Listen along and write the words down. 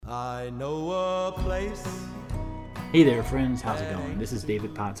know a place. Hey there, friends. How's it going? This is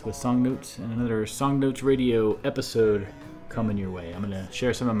David Potts with Song Notes and another Song Notes Radio episode coming your way. I'm going to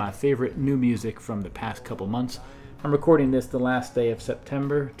share some of my favorite new music from the past couple months. I'm recording this the last day of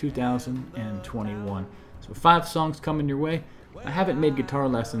September 2021. So 5 songs coming your way. I haven't made guitar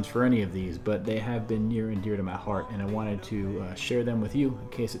lessons for any of these, but they have been near and dear to my heart, and I wanted to share them with you in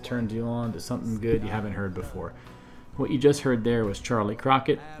case it turns you on to something good you haven't heard before. What you just heard there was Charlie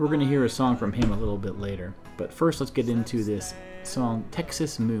Crockett. We're going to hear a song from him a little bit later. But first, let's get into this song,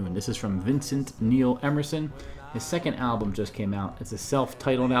 Texas Moon. This is from Vincent Neil Emerson. His second album just came out. It's a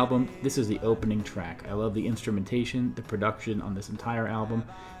self-titled album. This is the opening track. I love the instrumentation, the production on this entire album,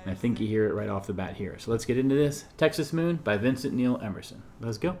 and I think you hear it right off the bat here. So let's get into this. Texas Moon by Vincent Neil Emerson.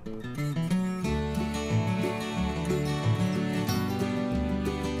 Let's go.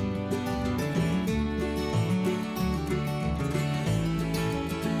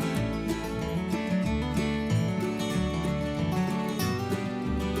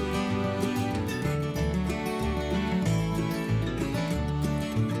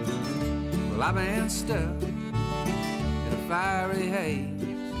 I've been stuck in a fiery haze,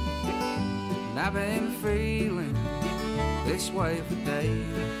 and I've been feeling this way for days.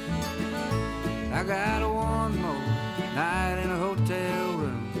 I got one more night in a hotel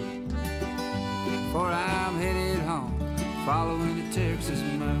room before I'm headed home, following the Texas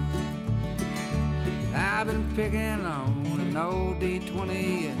moon. I've been picking on an old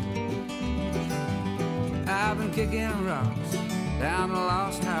D20, and I've been kicking rocks down the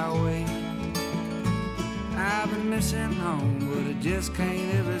lost highway. I've been missing home, but I just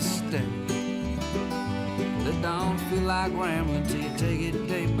can't ever stay. Well, it don't feel like rambling till you take it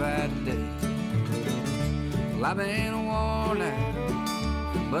day by day. Well, I've been worn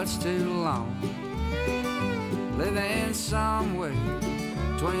out much too long, living somewhere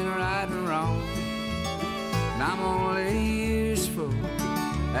between right and wrong. And I'm only useful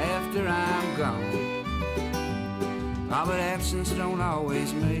after I'm gone. Oh, but absence don't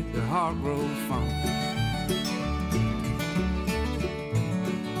always make the heart grow fond.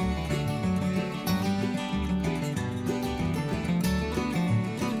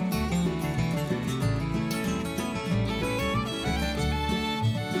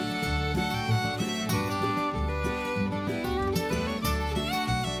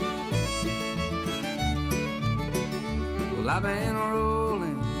 Well, I've been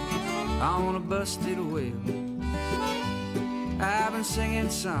rolling on a busted wheel. I've been singing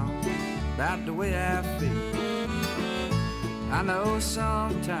songs about the way I feel. I know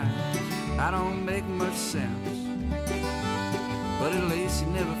sometimes I don't make much sense, but at least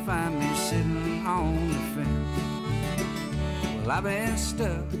you never find me sitting on the fence. Well, I've been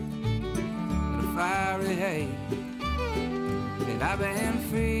stuck in a fiery haze, and I've been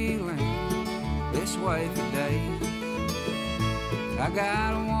feeling this way for days. I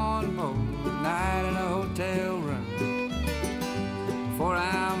got one more night in a hotel room before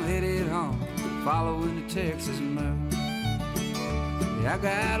I'm headed home, following the Texas moon. Yeah, I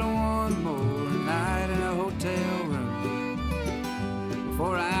got one more night in a hotel room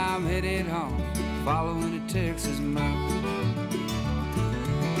before I'm headed home, following the Texas moon.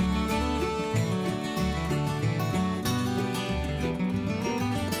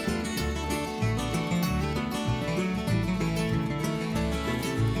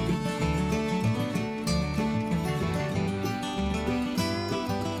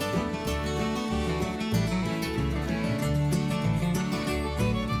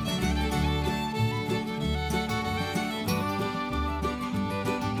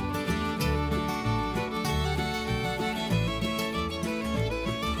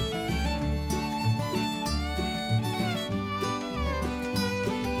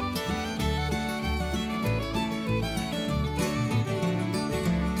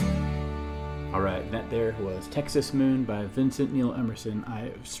 Alright, that there was Texas Moon by Vincent Neil Emerson.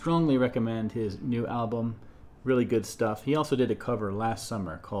 I strongly recommend his new album. Really good stuff. He also did a cover last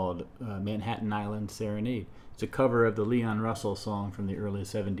summer called Manhattan Island Serenade. It's a cover of the Leon Russell song from the early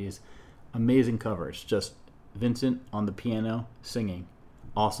 70s. Amazing cover. It's just Vincent on the piano singing.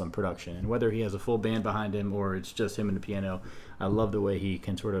 Awesome production. And whether he has a full band behind him or it's just him and the piano, I love the way he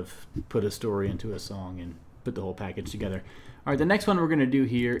can sort of put a story into a song and put the whole package together. All right, the next one we're going to do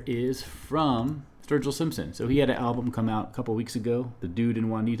here is from Sturgill Simpson. So he had an album come out a couple weeks ago, The Dude and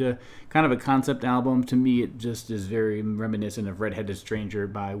Juanita. Kind of a concept album. To me, it just is very reminiscent of Red-Headed Stranger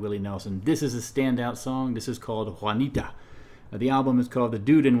by Willie Nelson. This is a standout song. This is called Juanita. The album is called The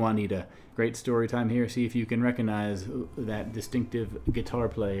Dude and Juanita. Great story time here. See if you can recognize that distinctive guitar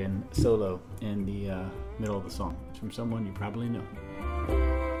play and solo in the middle of the song. It's from someone you probably know.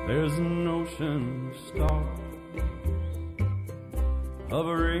 There's an ocean of stars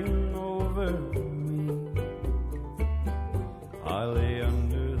hovering over me. I lay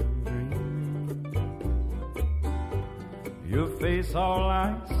under the dream. Your face all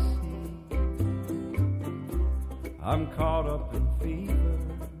I see. I'm caught up in fever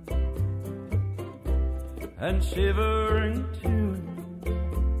and shivering too.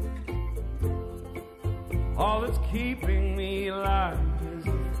 All that's keeping me alive is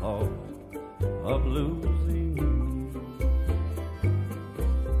the thought of losing you.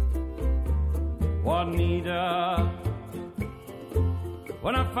 Juanita,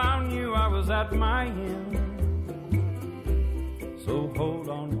 when I found you I was at my end. So hold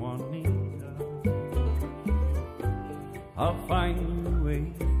on, Juanita, I'll find you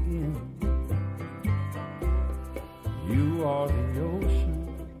again. You are the ocean,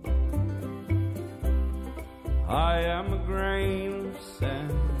 I am a grain of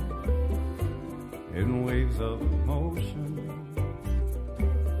sand in waves of emotion,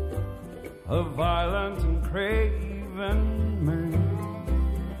 a violent and craven man.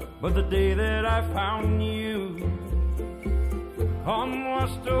 But the day that I found you, calm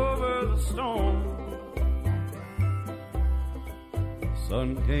washed over the storm. The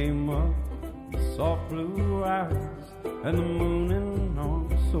sun came up with soft blue eyes, and the moon and all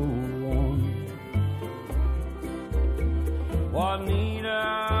so warm.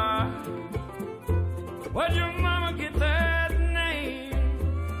 Juanita, where'd your mama get that name?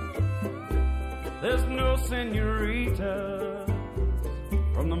 There's no senorita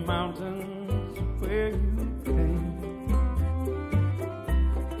from the mountains where you came.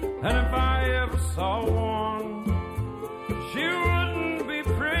 And if I ever saw one, she wouldn't be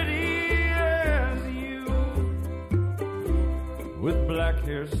pretty as you, with black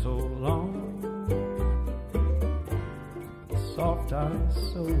hair so long, soft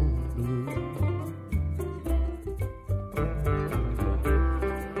eyes so blue.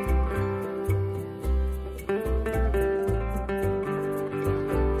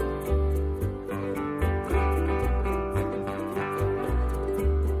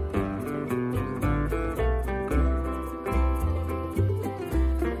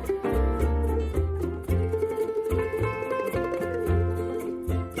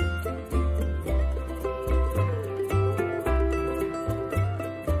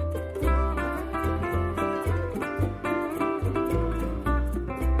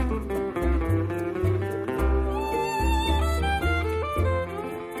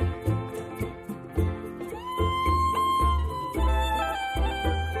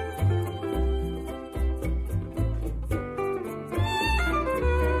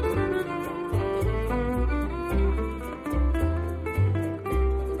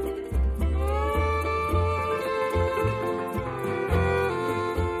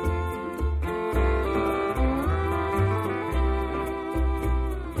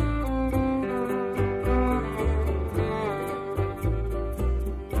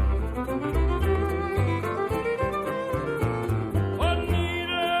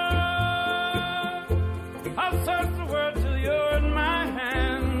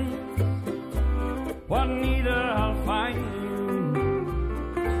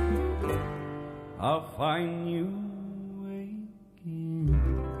 I'll find you again.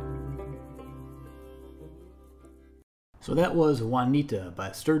 So that was Juanita by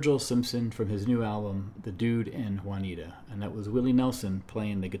Sturgill Simpson from his new album, The Dude and Juanita. And that was Willie Nelson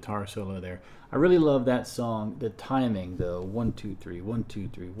playing the guitar solo there. I really love that song, the timing, the 1 2 3 1 2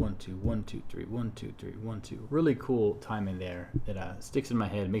 3 1 2 1 2 3 1 2 3 1 2. Really cool timing there that sticks in my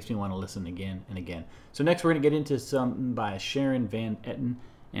head, makes me want to listen again and again. So next we're going to get into something by Sharon Van Etten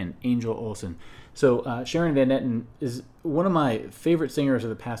and Angel Olsen. So Sharon Van Etten is one of my favorite singers of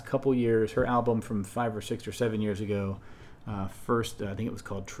the past couple years. Her album from 5 or 6 or 7 years ago, first, I think it was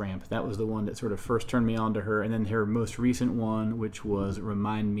called Tramp. That was the one that sort of first turned me on to her. And then her most recent one, which was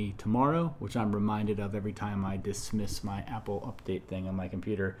Remind Me Tomorrow, which I'm reminded of every time I dismiss my Apple update thing on my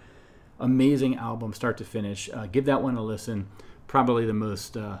computer. Amazing album, start to finish. Give that one a listen. Probably the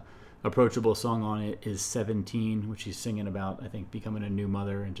most approachable song on it is 17, which she's singing about, I think, becoming a new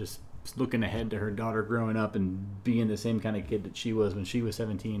mother and just looking ahead to her daughter growing up and being the same kind of kid that she was when she was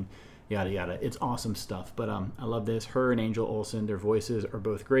 17, yada yada. It's awesome stuff. But I love this. Her and Angel Olsen, their voices are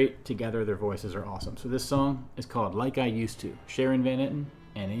both great. Together, their voices are awesome. So this song is called Like I Used To. Sharon Van Etten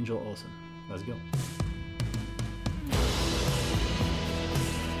and Angel Olsen. Let's go.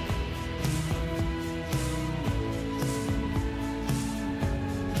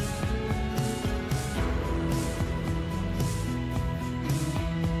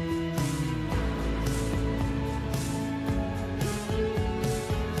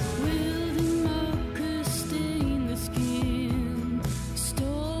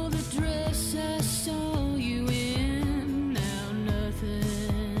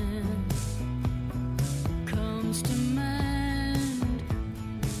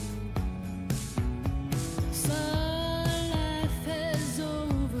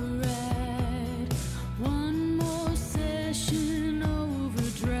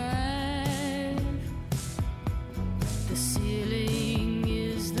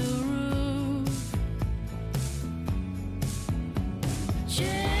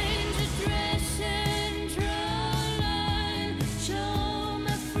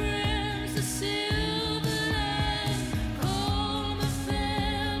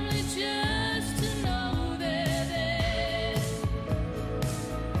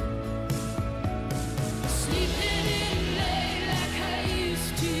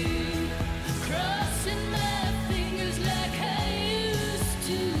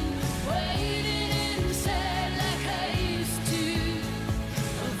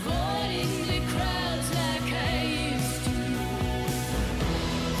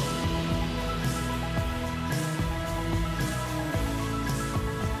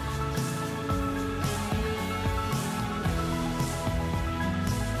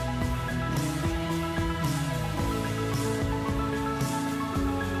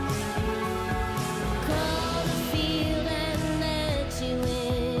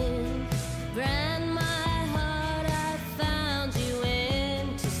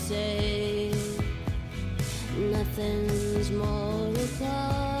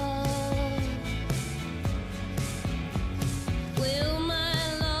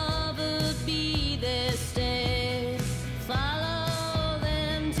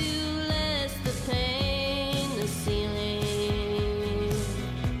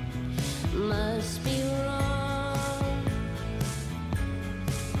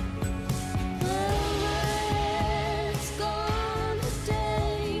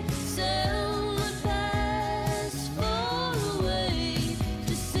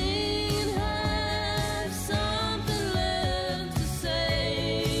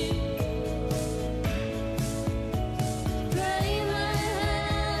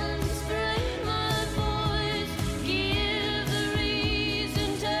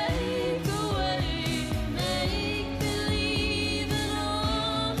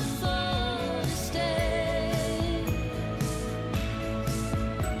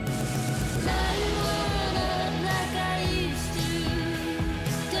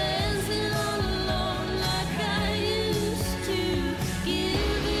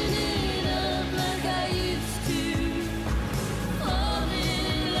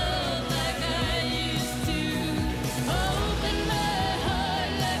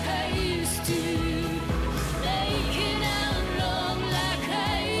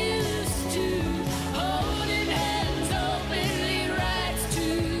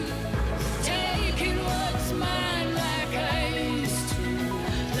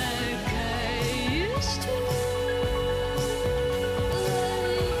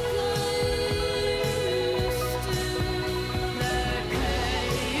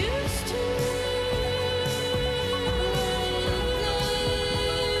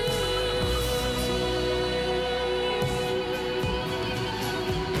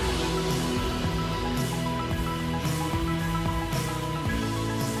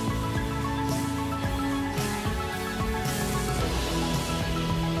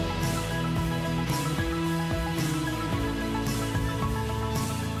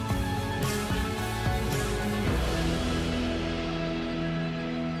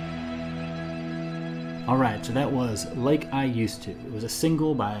 All right, so that was Like I Used To. It was a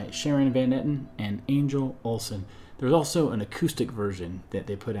single by Sharon Van Etten and Angel Olsen. There's also an acoustic version that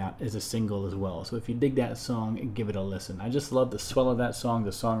they put out as a single as well. So if you dig that song, give it a listen. I just love the swell of that song, the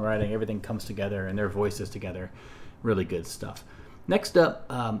songwriting, everything comes together, and their voices together. Really good stuff. Next up,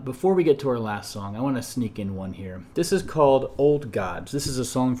 before we get to our last song, I want to sneak in one here. This is called Old Gods. This is a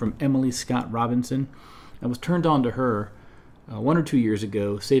song from Emily Scott Robinson. I was turned on to her 1 or 2 years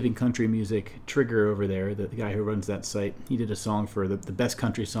ago, Saving Country Music. Trigger over there, the guy who runs that site, he did a song for the best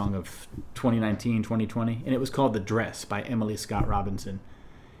country song of 2019, 2020, and it was called The Dress by Emily Scott Robinson.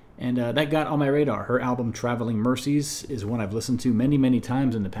 And that got on my radar. Her album Traveling Mercies is one I've listened to many, many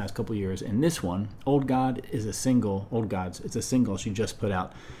times in the past couple years. And this one, Old God, is a single. Old Gods, it's a single she just put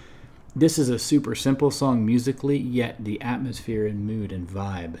out. This is a super simple song musically, yet the atmosphere and mood and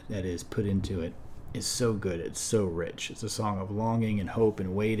vibe that is put into it is so good. It's so rich. It's a song of longing and hope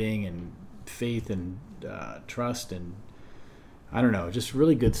and waiting and faith and trust and I don't know, just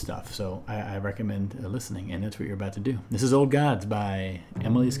really good stuff. So I recommend listening, and that's what you're about to do. This is Old Gods by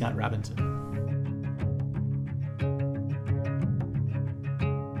Emily Scott Robinson.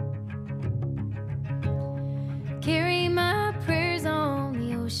 Carry my prayers on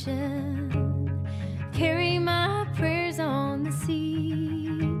the ocean, carry my prayers on the sea.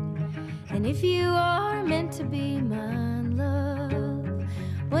 And if you are meant to be mine, love,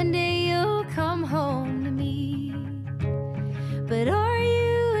 one day you'll come home to me. But are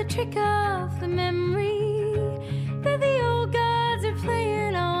you a trick of the memory that the old gods are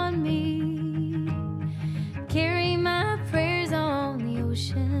playing on me? Carry my prayers on the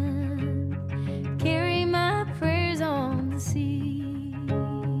ocean, carry my prayers on the sea.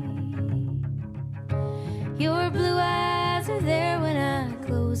 Your blue eyes are there when I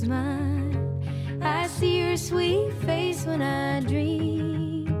close mine. I see your sweet face when I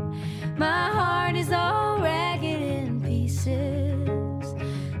dream. My heart is all ragged in pieces,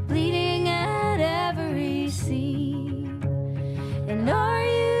 bleeding at every seam. And are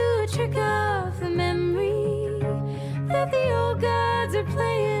you a trick of the memory that the old gods are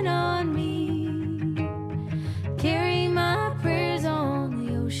playing on me? Carry my prayers on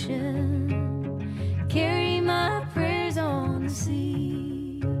the ocean, carry my prayers on the sea.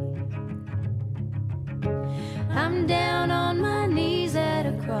 I'm down on my knees at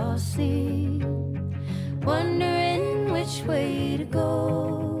a crossing, wondering which way to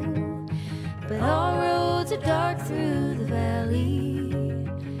go. But all roads are dark through the valley,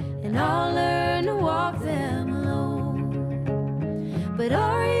 and I'll learn to walk them alone. But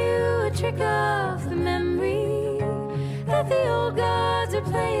are you a trick of the memory that the old gods are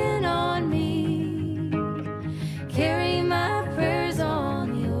playing on me? Carry my prayers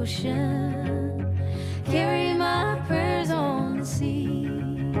on the ocean, carry my prayers on the sea.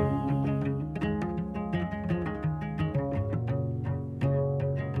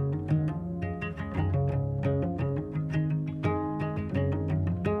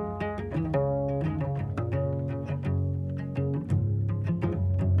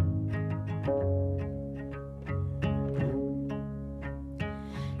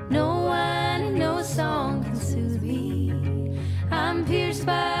 No wine and no song can soothe me. I'm pierced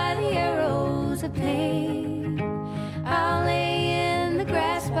by the arrows of pain. I'll lay in the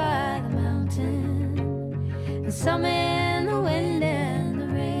grass by the mountain, and some in the wind and the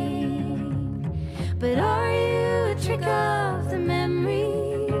rain. But are you a trick of the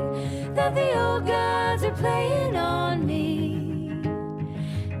memory that the old gods are playing on me?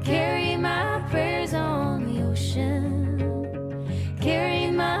 Carry my prayers on the ocean,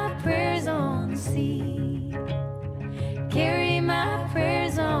 carry my prayers on the sea. Carry my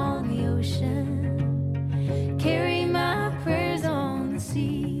prayers on the ocean, carry my prayers on the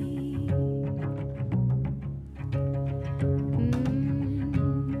sea.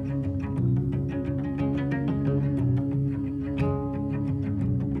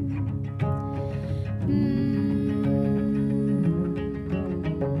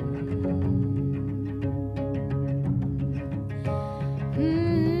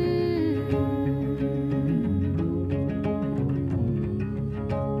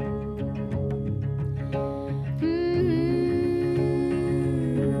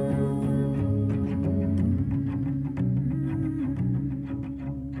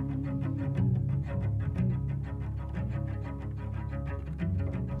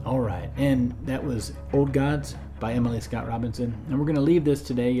 All right, and that was Old Gods by Emily Scott Robinson. And we're going to leave this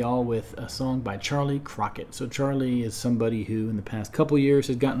today, y'all, with a song by Charlie Crockett. So Charlie is somebody who in the past couple years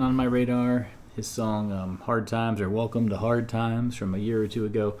has gotten on my radar. His song Hard Times or Welcome to Hard Times from a year or two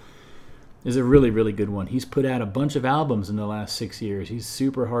ago is a really, really good one. He's put out a bunch of albums in the last 6 years. He's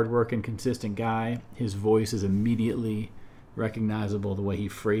super hard-working, consistent guy. His voice is immediately recognizable, the way he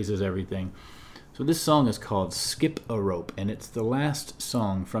phrases everything. So this song is called Skip a Rope, and it's the last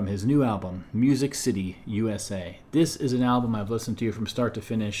song from his new album, Music City, USA. This is an album I've listened to from start to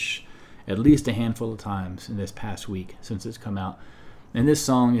finish at least a handful of times in this past week since it's come out. And this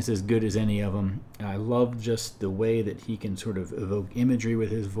song is as good as any of them. I love just the way that he can sort of evoke imagery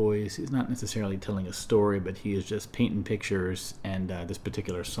with his voice. He's not necessarily telling a story, but he is just painting pictures. And this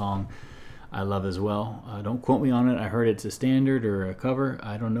particular song I love as well. Don't quote me on it. I heard it's a standard or a cover.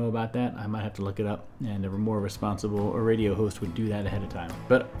 I don't know about that. I might have to look it up. And a more responsible radio host would do that ahead of time.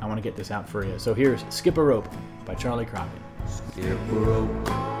 But I want to get this out for you. So here's Skip a Rope by Charlie Crockett. Skip a rope.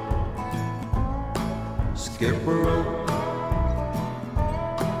 Skip a rope.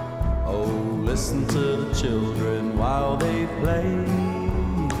 Oh, listen to the children while they play.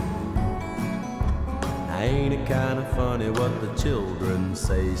 Now, ain't it kind of funny what the children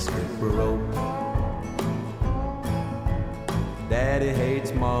say? Skip a rope. Daddy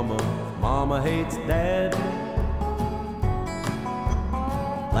hates mama, mama hates dad.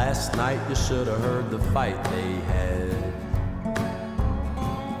 Last night you should have heard the fight they had.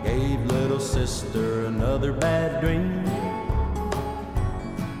 Gave little sister another bad dream.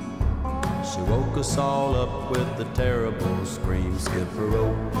 She woke us all up with a terrible scream. Skip a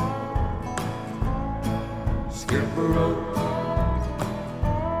rope. Skip a rope.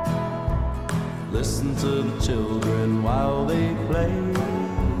 Listen to the children while they play.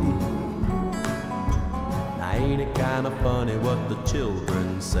 Now ain't it kind of funny what the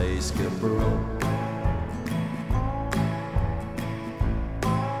children say? Skip a rope.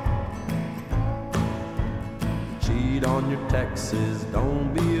 Cheat on your taxes,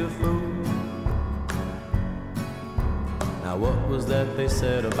 don't be a fool. Now what was that they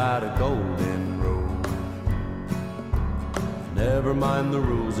said about a golden rule? Never mind the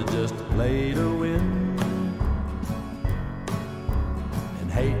rules, it's just a play to win.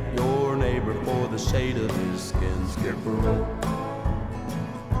 And hate your neighbor for the shade of his skin. Skip a rope.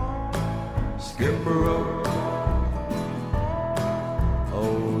 Skip a rope.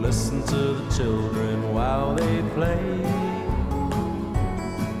 Oh, listen to the children while they play.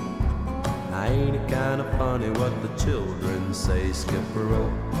 Ain't it kind of funny what the children say? Skip a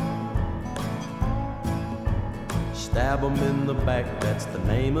rope. Stab 'em in the back, that's the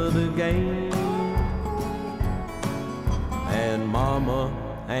name of the game. And mama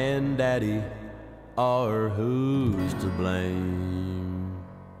and daddy are who's to blame.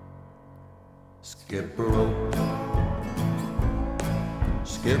 Skip a rope.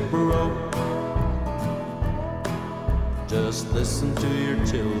 Skip a rope. Just listen to your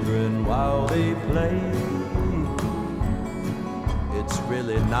children while they play. It's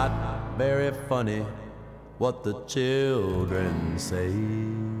really not very funny what the children say.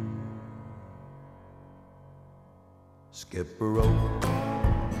 Skip a rope.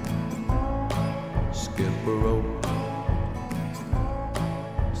 Skip a rope.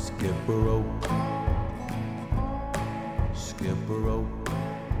 Skip a rope. Skip a rope.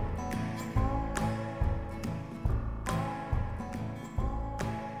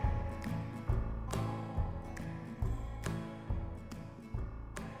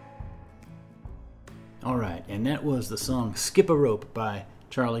 All right, and that was the song Skip a Rope by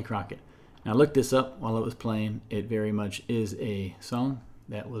Charlie Crockett. Now, I looked this up while it was playing. It very much is a song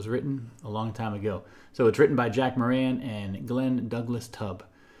that was written a long time ago. So it's written by Jack Moran and Glenn Douglas Tubb.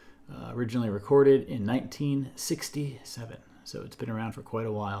 Originally recorded in 1967. So it's been around for quite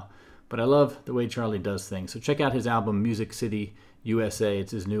a while. But I love the way Charlie does things. So check out his album, Music City, USA.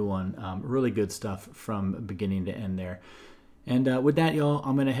 It's his new one. Really good stuff from beginning to end there. And with that, y'all,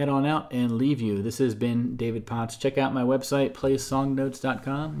 I'm going to head on out and leave you. This has been David Potts. Check out my website,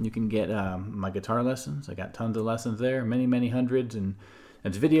 playsongnotes.com. You can get my guitar lessons. I got tons of lessons there, many, many hundreds. And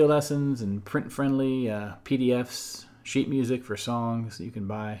it's video lessons and print-friendly PDFs, sheet music for songs that you can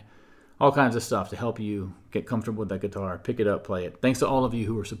buy. All kinds of stuff to help you get comfortable with that guitar. Pick it up, play it. Thanks to all of you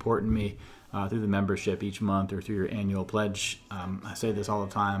who are supporting me through the membership each month or through your annual pledge. I say this all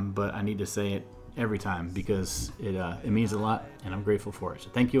the time, but I need to say it every time because it means a lot and I'm grateful for it. So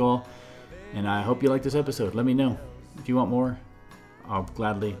thank you all, and I hope you like this episode. Let me know if you want more. I'll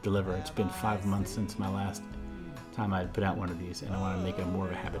gladly deliver. It's been 5 months since my last time I put out one of these, and I want to make more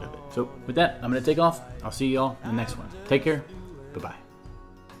of a habit of it. So with that, I'm going to take off. I'll see you all in the next one. Take care. Bye-bye.